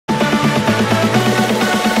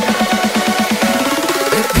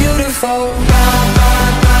What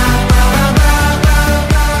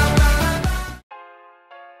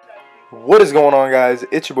is going on, guys?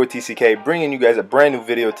 It's your boy TCK bringing you guys a brand new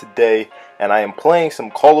video today, and I am playing some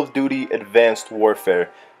Call of Duty Advanced Warfare.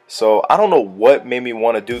 So I don't know what made me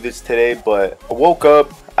want to do this today, but I woke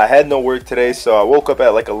up, I had no work today, so I woke up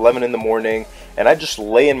at like 11 in the morning, and I just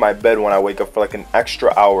lay in my bed when I wake up for like an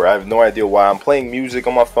extra hour. I have no idea why. I'm playing music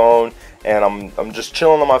on my phone, and I'm just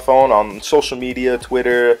chilling on my phone on social media,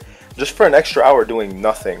 Twitter, just for an extra hour doing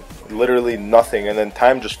nothing, literally nothing, and then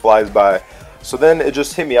time just flies by. So then it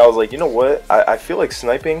just hit me. I was like, you know what? I feel like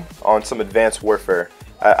sniping on some Advanced Warfare.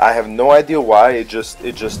 I have no idea why. It just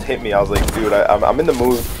hit me. I was like, dude, I'm in the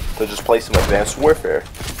mood to just play some Advanced Warfare.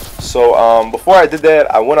 So before I did that,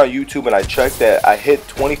 I went on YouTube and I checked that I hit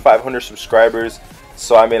 2,500 subscribers.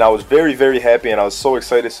 So I mean, I was very, very happy and I was so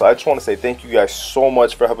excited. So I just want to say thank you guys so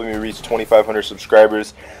much for helping me reach 2,500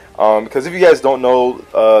 subscribers. Because if you guys don't know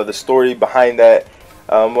the story behind that,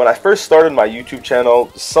 when I first started my YouTube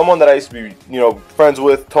channel, someone that I used to be, friends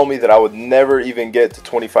with told me that I would never even get to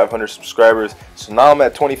 2,500 subscribers. So now I'm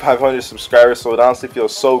at 2,500 subscribers, so it honestly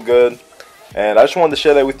feels so good. And I just wanted to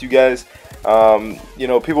share that with you guys.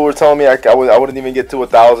 People were telling me I wouldn't even get to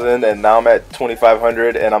 1,000, and now I'm at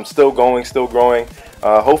 2,500, and I'm still going, still growing.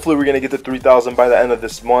 Hopefully we're going to get to 3,000 by the end of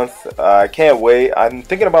this month. I can't wait. I'm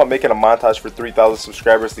thinking about making a montage for 3,000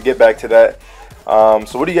 subscribers to get back to that.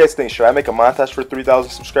 So what do you guys think? Should I make a montage for 3,000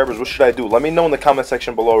 subscribers? What should I do? Let me know in the comment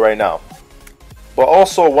section below right now. But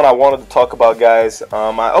also, what I wanted to talk about, guys,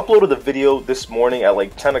 I uploaded a video this morning at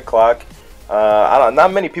like 10 o'clock.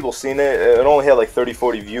 Not many people seen it. It only had like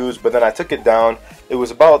 30-40 views, but then I took it down. It was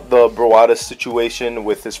about the Broaddus situation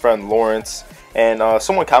with his friend Lawrence. And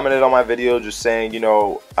someone commented on my video just saying,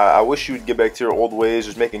 I wish you would get back to your old ways,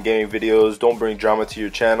 just making gaming videos. Don't bring drama to your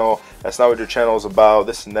channel. That's not what your channel is about,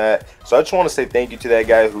 this and that. So I just want to say thank you to that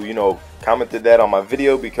guy who, commented that on my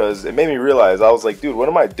video, because it made me realize, I was like, dude, what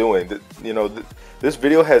am I doing? This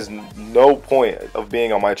video has no point of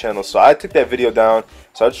being on my channel. So I took that video down.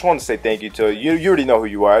 So I just want to say thank you to you. You already know who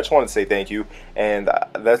you are. I just want to say thank you. And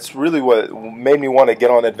that's really what made me want to get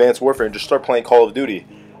on Advanced Warfare and just start playing Call of Duty.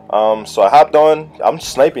 So I hopped on. I'm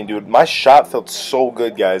sniping, dude. My shot felt so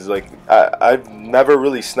good, guys. Like I've never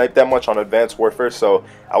really sniped that much on Advanced Warfare, so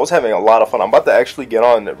I was having a lot of fun. I'm about to actually get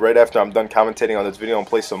on right after I'm done commentating on this video and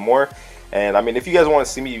play some more. And I mean, if you guys want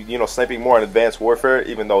to see me, sniping more on Advanced Warfare,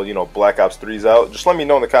 even though Black Ops 3 is out, just let me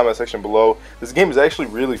know in the comment section below. This game is actually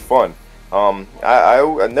really fun.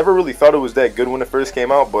 I never really thought it was that good when it first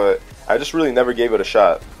came out, but I just really never gave it a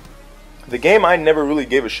shot. The game I never really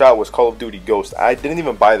gave a shot was Call of Duty Ghost. I didn't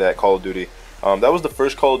even buy that Call of Duty. That was the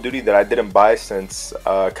first Call of Duty that I didn't buy since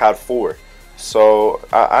COD 4. So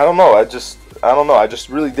I don't know. I just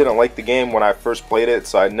really didn't like the game when I first played it,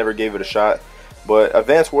 so I never gave it a shot. But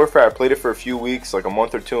Advanced Warfare, I played it for a few weeks, like a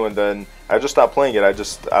month or two, and then I just stopped playing it.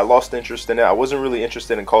 I lost interest in it. I wasn't really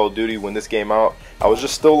interested in Call of Duty when this came out. I was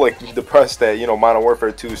just still like depressed that Modern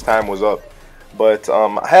Warfare 2's time was up. But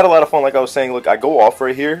I had a lot of fun. Like I was saying, look, I go off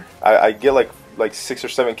right here. I get like 6 or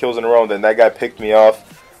 7 kills in a row, and then that guy picked me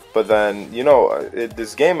off. But then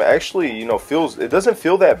this game actually it doesn't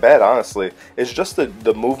feel that bad, honestly. It's just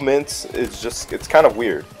the movements. It's kind of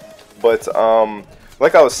weird. But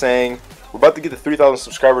like I was saying, we're about to get to 3,000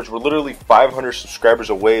 subscribers. We're literally 500 subscribers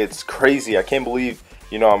away. It's crazy. I can't believe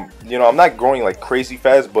I'm not growing like crazy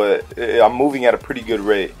fast, but I'm moving at a pretty good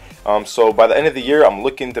rate. So by the end of the year, I'm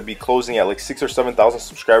looking to be closing at like 6,000 or 7,000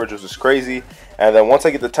 subscribers, which is crazy. And then once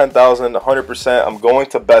I get to 10,000, 100%, I'm going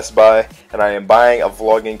to Best Buy and I am buying a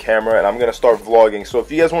vlogging camera, and I'm going to start vlogging. So if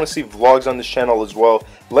you guys want to see vlogs on this channel as well,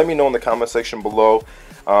 let me know in the comment section below.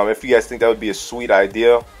 If you guys think that would be a sweet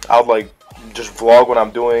idea, I would like just vlog what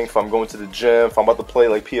I'm doing. If I'm going to the gym, if I'm about to play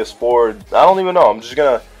like PS4, I don't even know. I'm just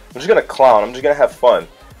gonna clown. I'm just gonna have fun.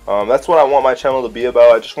 That's what I want my channel to be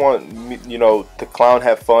about. I just want to clown,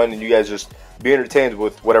 have fun, and you guys just be entertained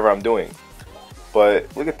with whatever I'm doing.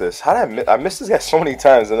 But look at this. How did I missed this guy so many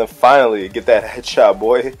times, and then finally get that headshot,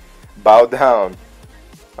 boy. Bow down.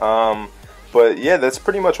 But yeah, that's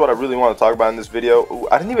pretty much what I really want to talk about in this video. Ooh,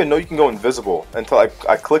 I didn't even know you can go invisible until I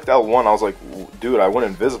clicked L1. I was like, dude, I went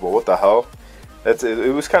invisible. What the hell?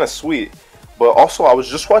 It was kind of sweet. But also, I was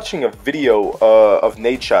just watching a video of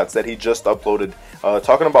Nate Shots that he just uploaded,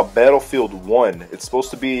 talking about Battlefield 1. It's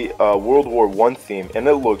supposed to be a World War I theme, and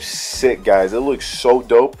it looks sick, guys. It looks so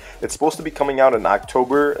dope. It's supposed to be coming out in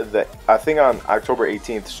October, I think on October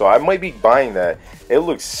 18th, so I might be buying that. It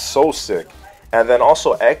looks so sick. And then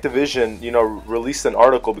also Activision, released an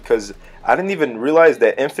article, because I didn't even realize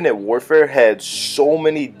that Infinite Warfare had so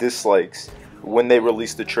many dislikes. when they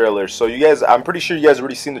released the trailer. So you guys, I'm pretty sure you guys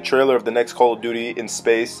already seen the trailer of the next Call of Duty in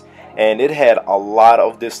space, and it had a lot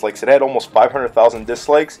of dislikes. It had almost 500,000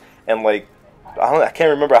 dislikes, and like I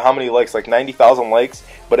can't remember how many likes, like 90,000 likes,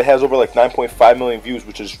 but it has over like 9.5 million views,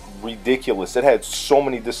 which is ridiculous. It had so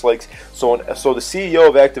many dislikes. So the CEO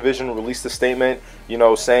of Activision released a statement, you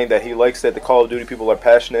know, saying that he likes that the Call of Duty people are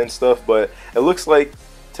passionate and stuff, but it looks like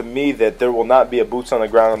to me that there will not be a boots on the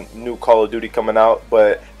ground new Call of Duty coming out.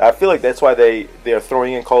 But I feel like that's why they are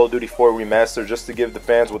throwing in Call of Duty 4 Remastered, just to give the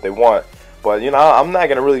fans what they want. But you know, I'm not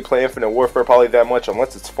gonna really play Infinite Warfare probably that much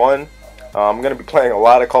unless it's fun. I'm gonna be playing a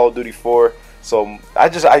lot of Call of Duty 4. So I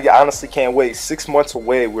honestly can't wait. 6 months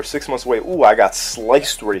away. We're 6 months away. Ooh, I got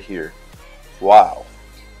sliced right here. Wow.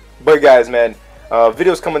 But guys, man,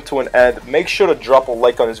 video's coming to an end. Make sure to drop a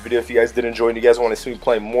like on this video if you guys did enjoy and you guys want to see me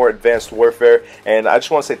play more Advanced Warfare. And I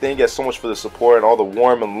just want to say thank you guys so much for the support and all the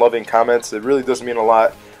warm and loving comments. It really does mean a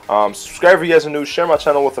lot. Subscribe if you guys are new. Share my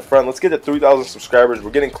channel with a friend. Let's get to 3,000 subscribers.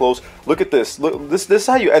 We're getting close. Look at this. Look, this is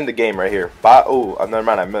how you end the game right here. Bye. Oh, never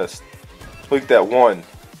mind. I missed. Look at that one.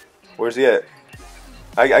 Where's he at?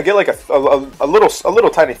 I get like a little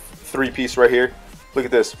tiny 3-piece right here. Look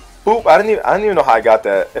at this. Boop. I didn't even know how I got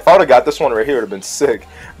that. If I would have got this one right here, it would have been sick.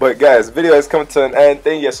 But guys, the video is coming to an end.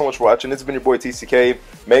 Thank you guys so much for watching. It's been your boy TCK.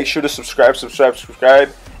 Make sure to subscribe,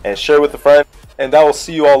 and share with a friend. And I will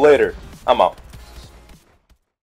see you all later. I'm out.